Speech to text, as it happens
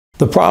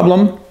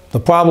The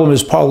problem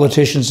is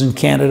politicians in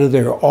Canada,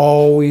 they're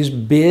always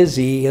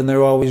busy and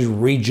they're always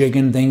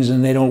rejigging things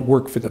and they don't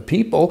work for the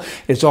people.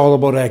 It's all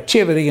about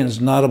activity and it's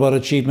not about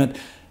achievement.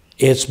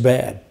 It's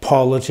bad.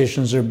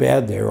 Politicians are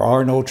bad. There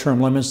are no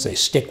term limits. They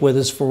stick with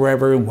us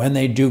forever. And when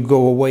they do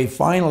go away,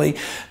 finally,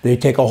 they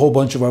take a whole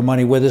bunch of our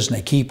money with us and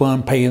they keep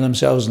on paying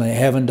themselves and they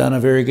haven't done a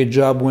very good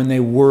job when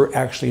they were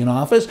actually in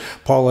office.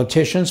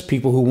 Politicians,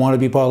 people who want to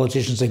be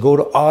politicians, they go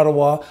to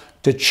Ottawa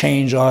to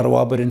change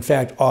Ottawa, but in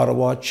fact,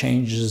 Ottawa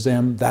changes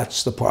them.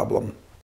 That's the problem.